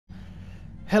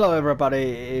Hello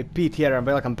everybody, Pete here and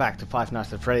welcome back to Five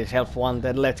Nights at Freddy's Health 1.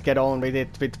 Then let's get on with it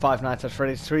with Five Nights at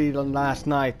Freddy's 3, the last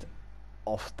night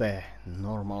of the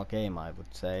normal game, I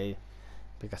would say.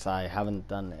 Because I haven't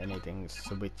done anything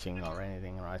switching or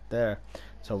anything right there.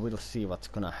 So we'll see what's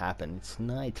gonna happen. It's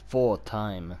night 4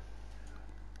 time.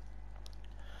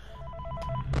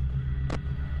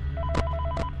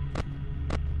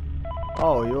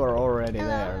 Oh, you are already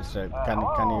there. So can you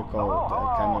go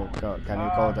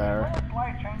there? A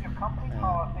slight change of company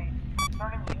policy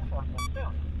concerning the use of the suit.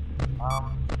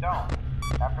 Don't.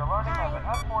 After learning of an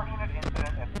unfortunate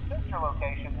incident at the sister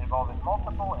location involving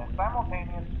multiple and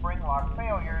simultaneous spring lock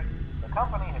failures, the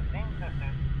company has deemed the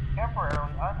suit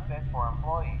temporarily unfit for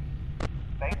employees.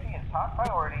 Safety is top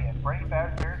priority at Freddy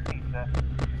Fazbear's Pizza,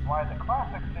 which is why the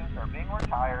classic suits are being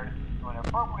retired to an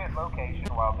appropriate location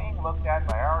while being looked at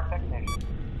by our technicians.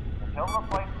 Until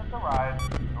replacements arrive,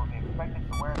 you will be expected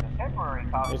to wear the temporary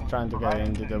costume. He's trying to get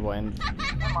into the wind.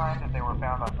 Keep in mind that they were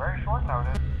found on very short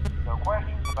notice, so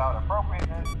questions about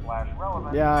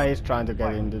appropriateness/relevance. Yeah, he's trying to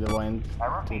get into the wind. I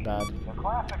repeat, Too bad. the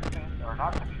classic suits are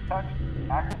not to be touched,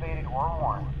 activated, or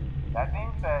worn. That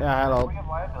being said, Yeah, hello. free of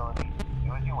liability,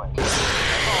 do as you wish.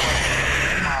 As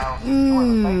always, smile, you are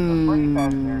the face of Freddy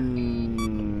Fazbear.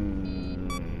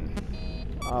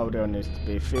 Audio needs to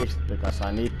be fixed because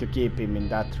I need to keep him in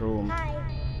that room. Hi.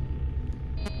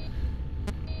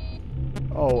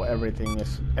 Oh, everything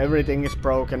is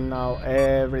broken now.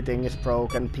 Everything is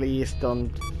broken. Please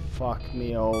don't fuck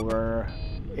me over.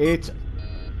 It's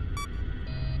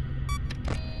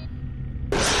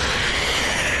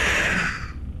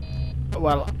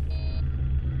well,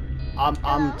 I'm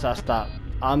just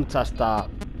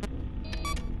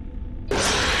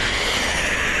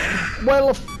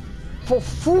well, for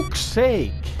fuck's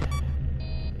sake.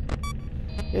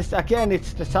 It's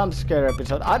the jump scare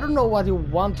episode. I don't know what you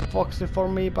want, Foxy, for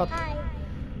me, but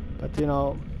you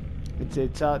know, it's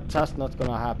just not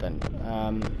gonna happen.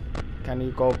 Can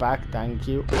you go back? Thank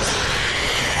you.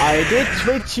 I did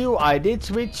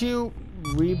switch you.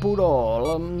 Reboot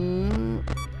all.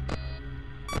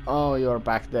 Oh, you're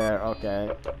back there.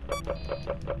 Okay.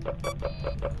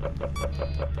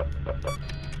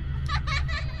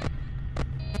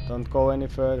 Don't go any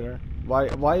further.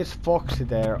 Why is Foxy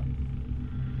there?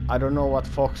 I don't know what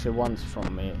Foxy wants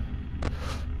from me.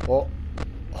 Oh.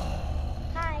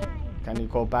 Hi. Can you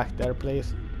go back there,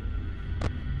 please?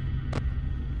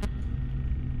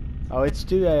 Oh, it's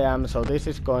 2 AM, so this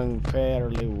is going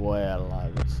fairly well, I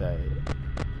would say.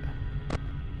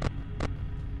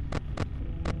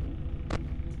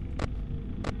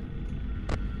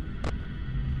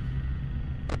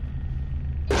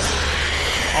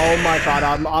 Oh my god,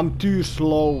 I'm too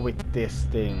slow with this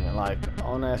thing, like,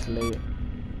 honestly.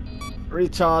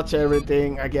 Recharge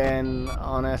everything again,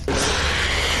 honestly.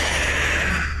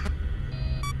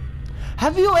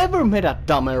 Have you ever met a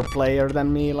dumber player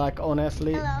than me, like,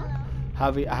 honestly? Hello.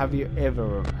 Have you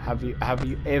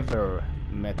ever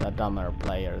met a dumber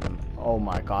player than? Oh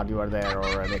my god, you are there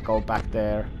already. Go back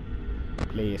there.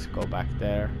 Please go back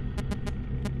there.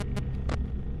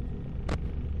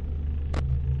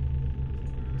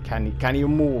 Can you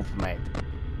move, mate?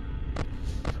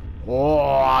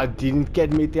 Oh, didn't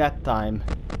get me that time.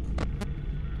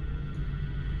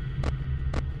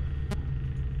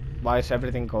 Why is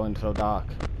everything going so dark?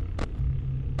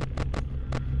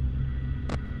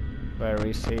 Where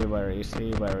is he? Where is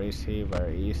he? Where is he? Where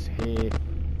is he?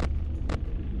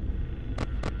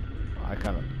 I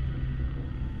cannot.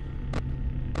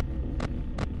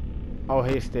 Oh,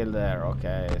 he's still there.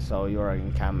 Okay, so you're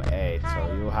in cam 8,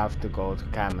 so you have to go to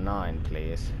cam 9,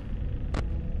 please.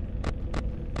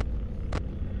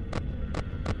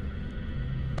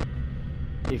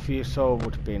 If you so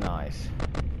would be nice.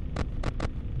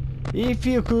 If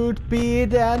you could be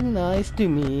that nice to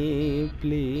me,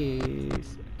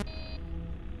 please.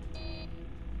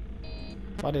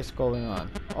 What is going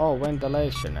on? Oh,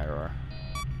 ventilation error.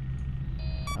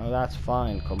 Oh, that's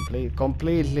fine.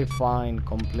 Completely fine.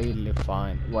 Completely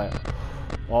fine. Well,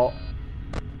 oh.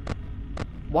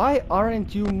 Why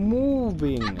aren't you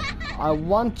moving? I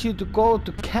want you to go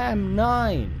to cam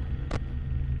 9.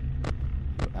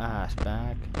 Ass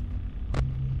back.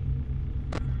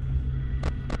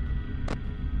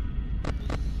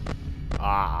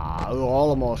 Ah, you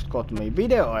almost got me.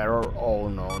 Video error. Oh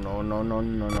no.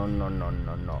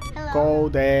 Hello. Go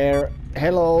there.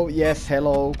 Hello. Yes,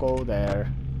 hello. Go there.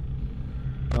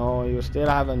 No, you still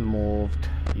haven't moved.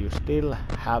 You still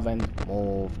haven't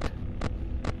moved.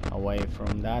 Away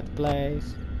from that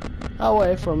place.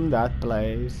 Away from that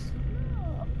place.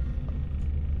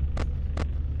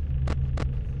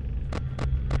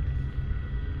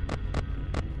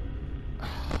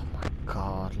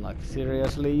 Like,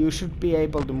 seriously, you should be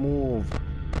able to move.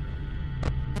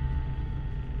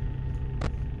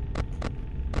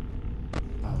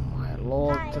 Oh my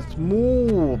lord, just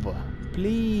move!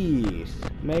 Please!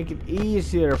 Make it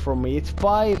easier for me. It's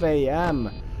 5 AM.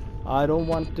 I don't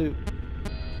want to...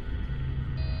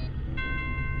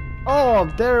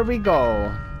 Oh, there we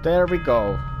go. There we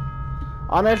go.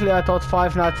 Honestly, I thought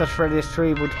Five Nights at Freddy's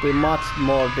 3 would be much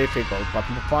more difficult, but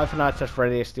Five Nights at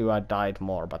Freddy's 2 I died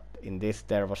more, but in this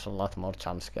there was a lot more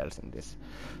jump scares in this.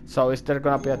 So is there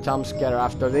gonna be a jump scare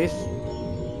after this?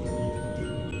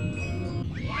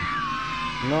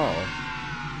 No.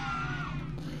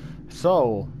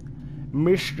 So,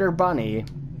 Mr. Bunny...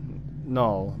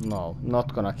 No,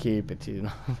 not gonna keep it, you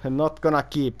know. I'm not gonna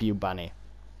keep you, Bunny.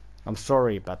 I'm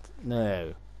sorry, but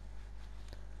no.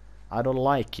 I don't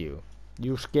like you.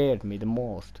 You scared me the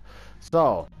most.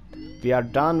 So, we are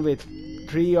done with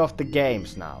 3 of the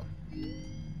games now.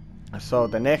 So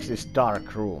the next is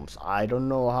dark rooms. I don't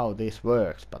know how this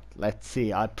works, but let's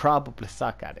see. I probably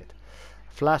suck at it.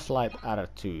 Flashlight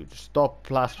attitude. Stop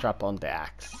flash trap on the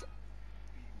axe.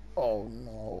 Oh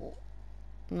no.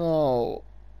 No.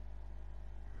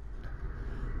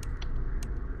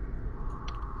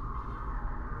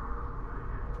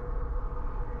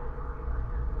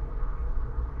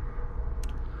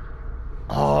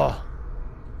 Oh.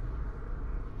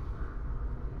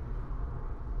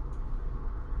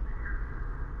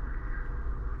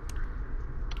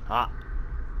 Ah.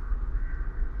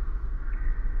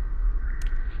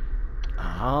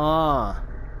 Ah.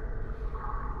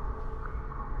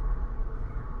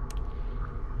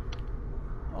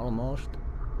 Almost.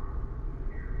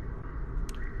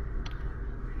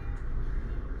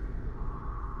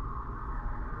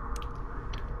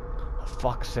 For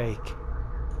fuck's sake.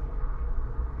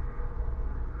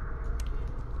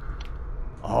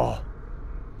 Oh.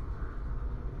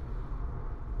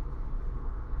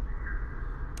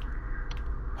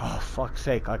 Oh, fuck's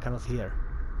sake, I cannot hear.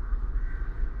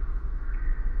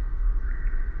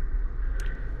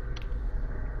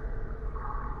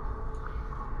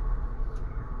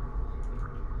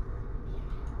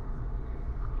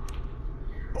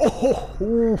 Oh,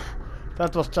 oof,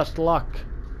 that was just luck.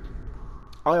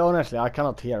 I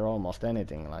cannot hear almost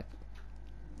anything like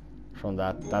from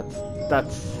that.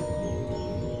 That's.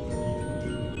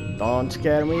 Don't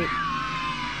scare me.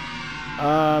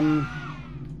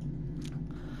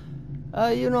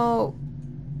 You know,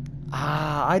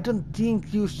 I don't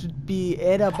think you should be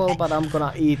edible, but I'm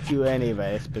gonna eat you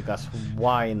anyways because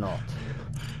why not?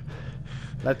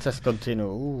 Let's just continue.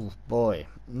 Ooh, boy.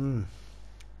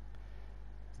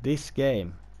 This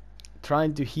game,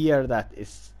 trying to hear that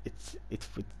is I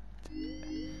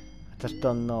just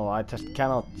don't know. I just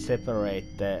cannot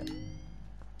separate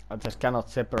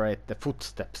the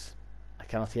footsteps. I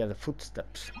cannot hear the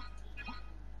footsteps.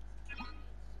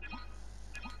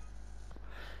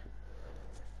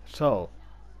 So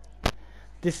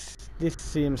this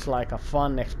seems like a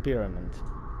fun experiment.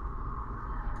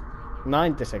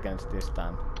 90 seconds this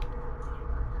time.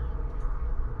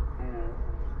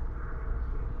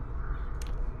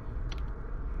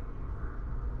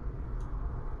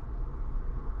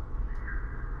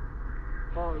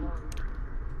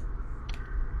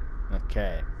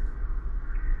 Okay.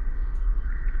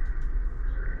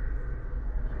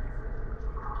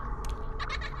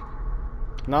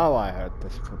 Now I heard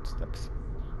these footsteps.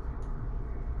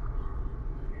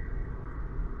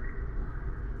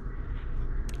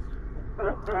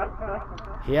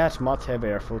 He has much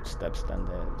heavier footsteps than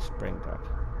the spring trap.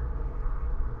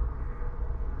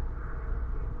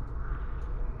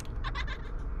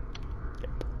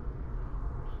 Yep.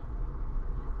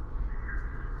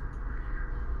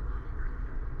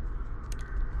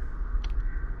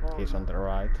 He's on the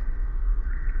right.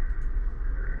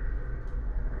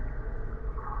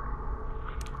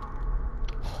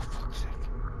 Oh, fuck's sake.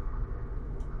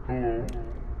 Hello.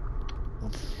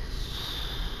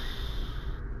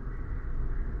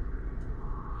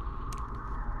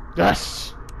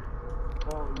 Yes!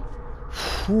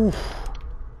 Whew.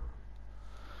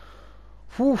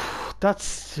 Whew.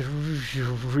 That's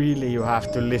really, you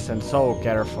have to listen so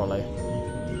carefully.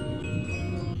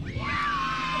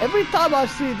 Every time I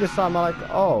see this, I'm like,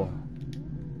 oh.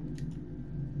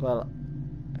 Well,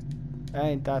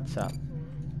 ain't that sad.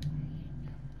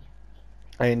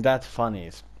 Ain't that funny?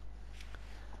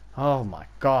 Oh my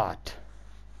god.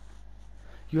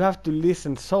 You have to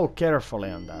listen so carefully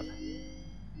on that.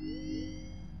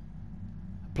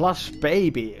 Plus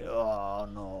baby. Oh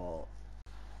no.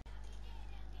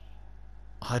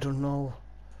 I don't know.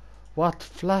 What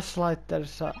flashlight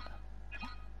there's a...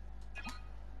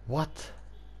 What?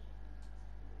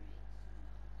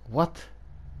 What?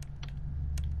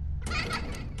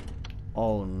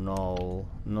 Oh no,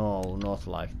 no, not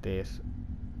like this.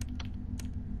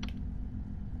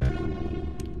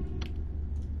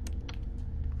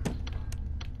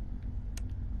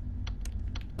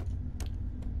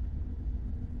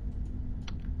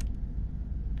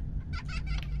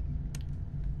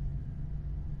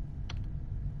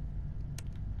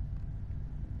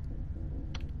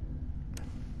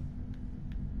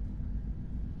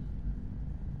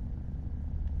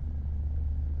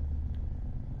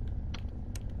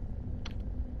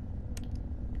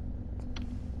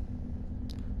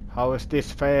 How is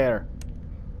this fair?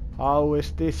 How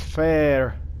is this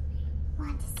fair?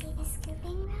 Want to see the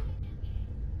scooping room?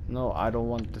 No, I don't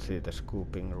want to see the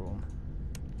scooping room.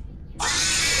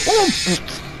 Oh!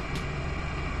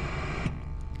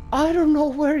 I don't know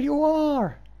where you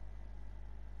are.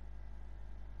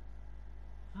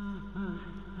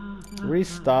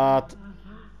 Restart.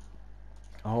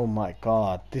 Oh my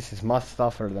god, this is much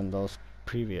tougher than those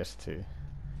previous two.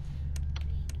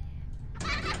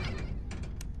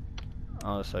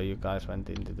 Oh, so you guys went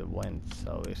into the vent,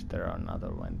 so is there another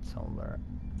vent somewhere?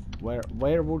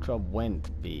 Where would a vent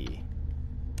be?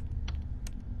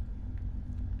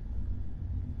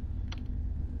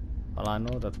 Well, I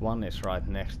know that one is right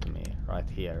next to me. Right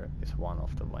here is one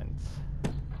of the vents.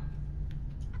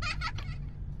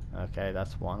 Okay,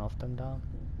 that's one of them down.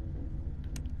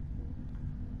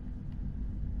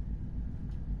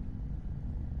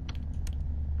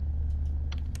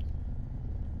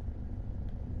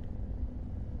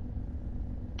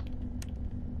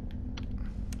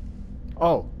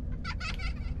 Oh!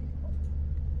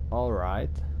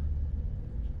 Alright.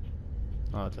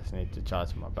 I just need to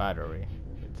charge my battery.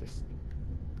 It is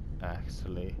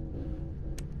actually...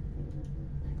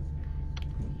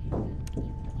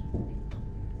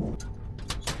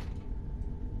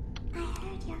 I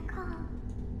heard your call.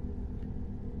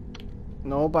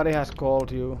 Nobody has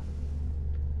called you.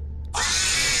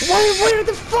 Where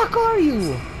the fuck are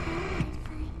you?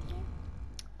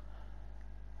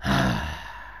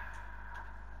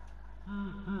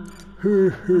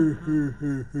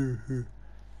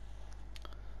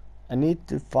 I need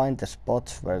to find the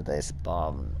spots where they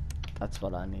spawn. That's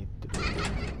what I need to do.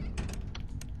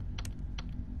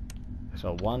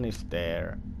 So one is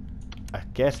there. I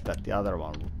guess that the other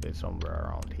one would be somewhere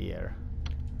around here.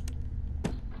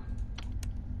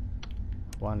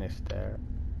 One is there.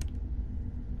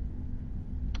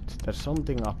 There's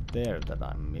something up there that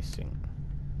I'm missing.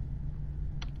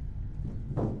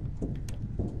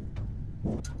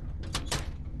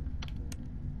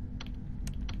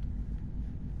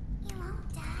 You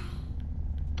won't die.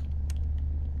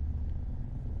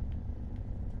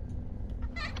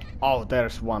 Oh,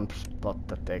 there's one spot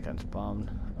that they can spawn.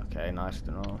 Okay, nice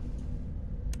to know.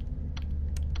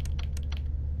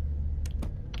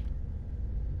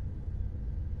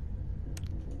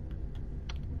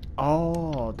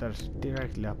 Oh, there's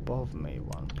directly above me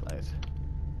one place.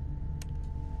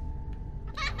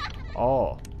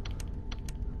 Oh.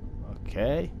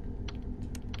 Okay.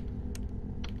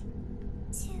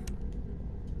 2,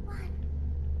 1.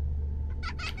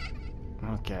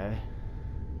 Okay.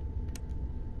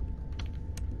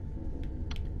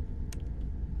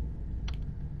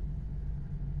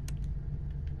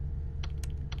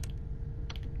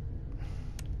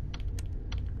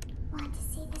 Want to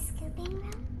see the scooping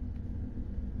room?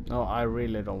 No, I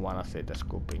really don't want to see the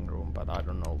scooping room, but I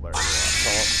don't know where you are.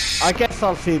 So I guess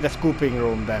I'll see the scooping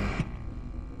room then.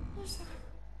 You should.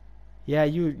 Yeah,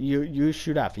 you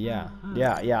should have. Yeah,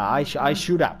 I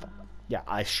should have. Yeah,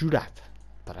 I should have,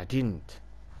 but I didn't.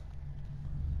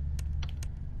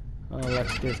 Oh,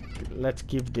 let's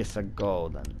give this a go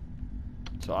then.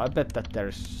 So I bet that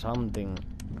there's something.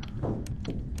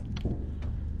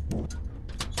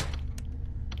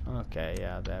 Okay,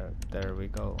 yeah, there we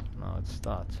go. Now it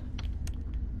starts.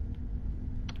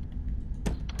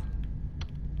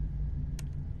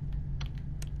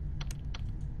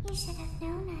 You should have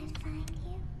known I'd find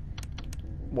you.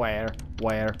 Where?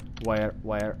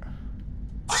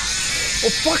 Oh,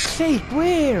 fuck's sake,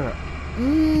 where?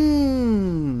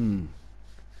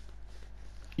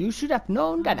 You should have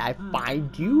known that I'd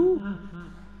find you.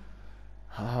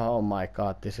 Oh my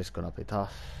god, this is gonna be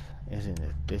tough, isn't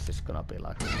it? This is gonna be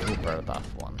like a super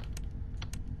tough one.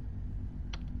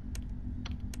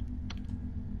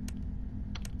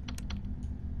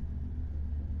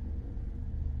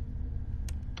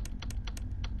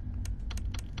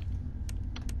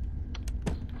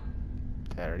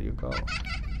 There you go.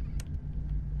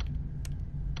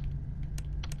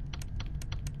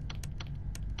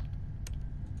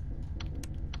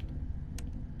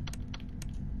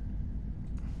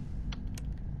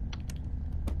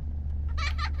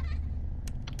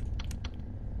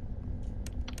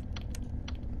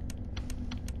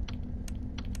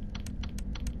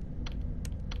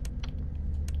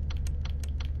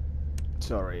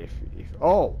 Sorry if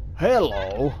oh,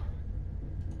 hello.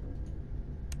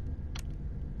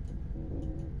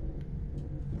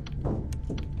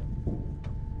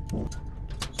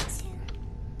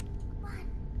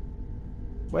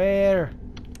 Where?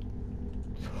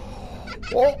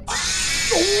 Oh,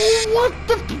 oh what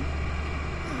the?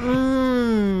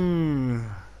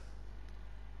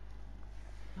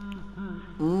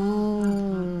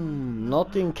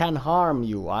 Nothing can harm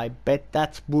you. I bet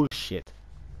that's bullshit.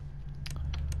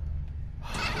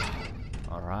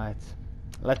 All right,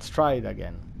 let's try it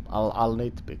again. I'll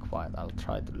need to be quiet. I'll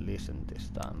try to listen this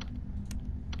time.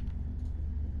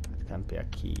 It can be a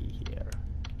key here.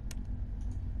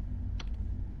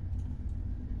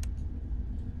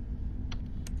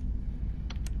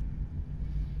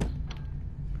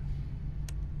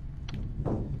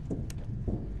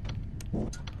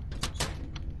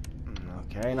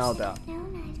 Okay, now that.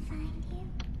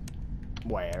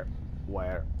 Where?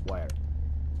 What?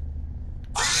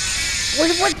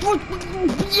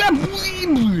 Yeah,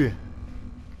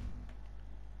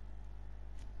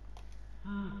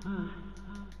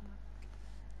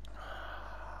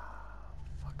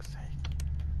 fuck's sake.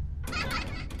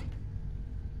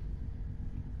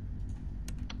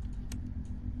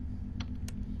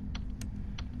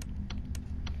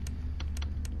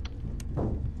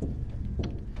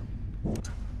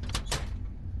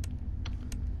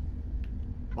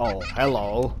 Oh,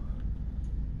 hello.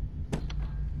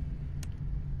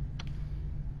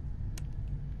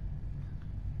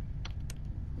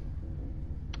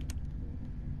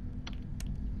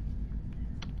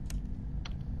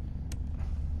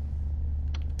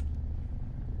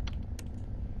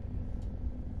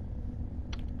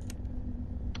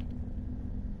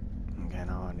 Okay,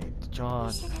 now I need to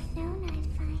charge. You should have known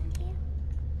I'd find you.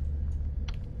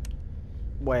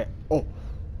 Where? Oh,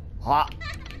 ha!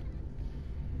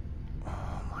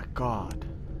 Oh my god.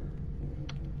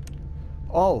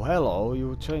 Oh, hello.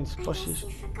 You changed I guess position.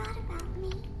 you forgot about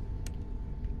me.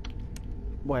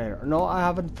 Where? No, I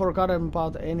haven't forgotten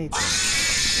about anything.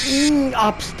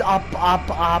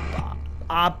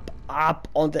 Up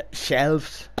on the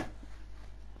shelves.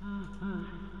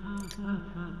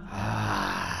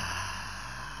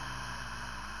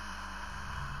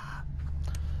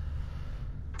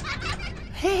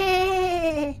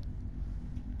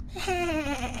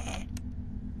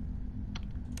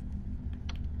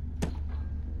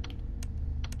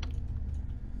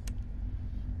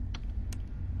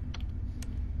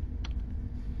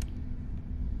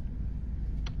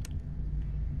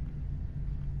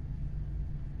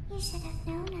 You should have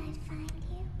known I'd find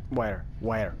you. Where?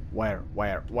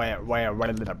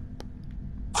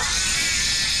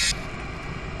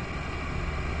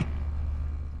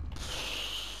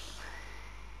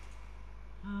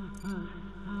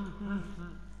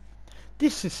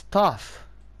 This is tough.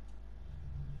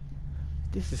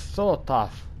 This is so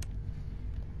tough.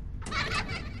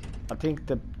 I think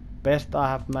the best I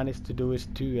have managed to do is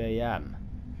 2 AM.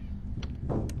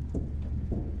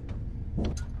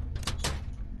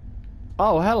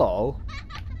 Oh, hello. You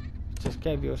just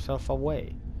gave yourself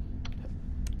away.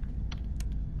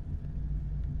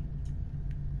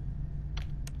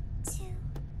 Two,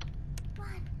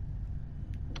 one.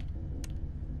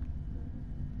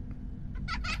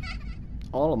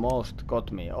 Almost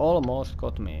got me. Almost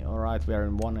got me. Alright, we're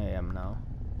in 1 AM now.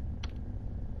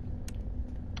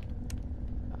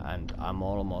 And I'm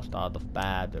almost out of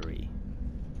battery.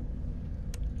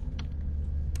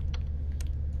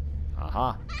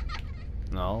 Aha.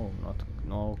 No, not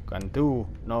no can do.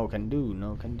 No can do.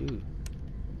 No can do.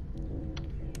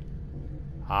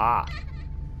 Ah.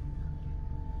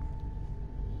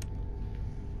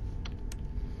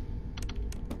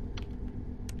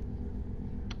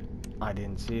 I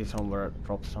didn't see somewhere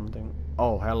drop something.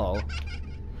 Oh, hello.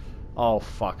 Oh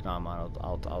fuck, now I'm out.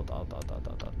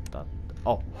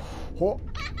 Oh. Ho.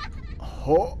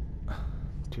 Ho.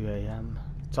 2 AM.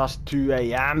 Just 2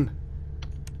 AM.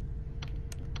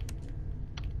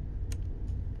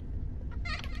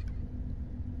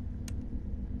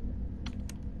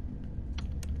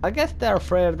 I guess they're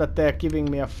afraid that they're giving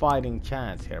me a fighting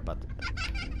chance here, but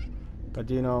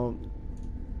you know,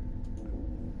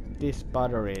 this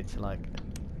battery, it's like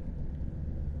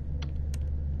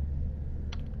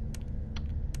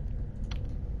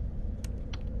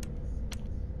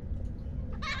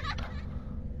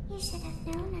You should have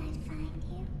known I'd find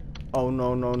you. oh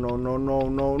no.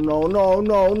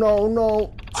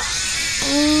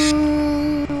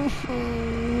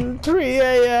 3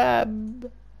 AM.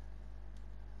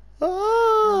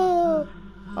 Oh,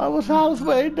 I was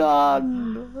halfway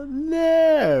done.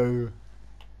 No.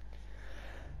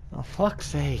 Oh, fuck's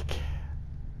sake.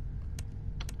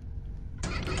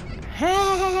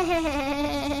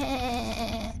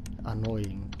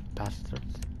 Annoying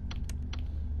bastards.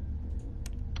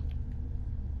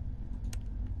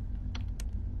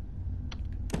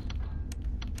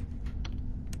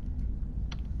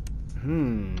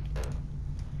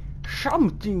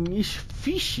 Something is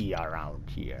fishy around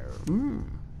here.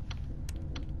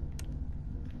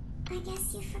 I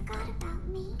guess you forgot about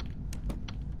me.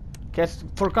 Guess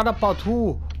forgot about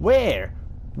who? Where?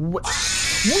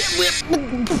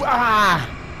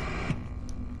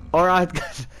 Alright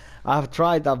guys, I've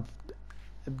tried well,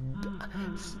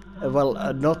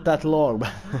 not that long,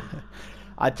 but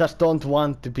I just don't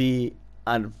want to be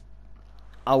an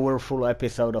hour full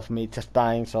episode of me just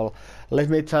dying, so let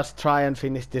me just try and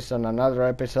finish this on another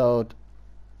episode.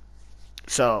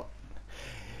 So,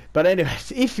 but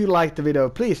anyways, if you liked the video,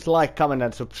 please like, comment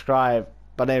and subscribe.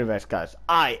 But anyways guys,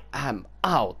 I am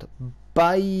out.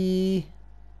 Bye.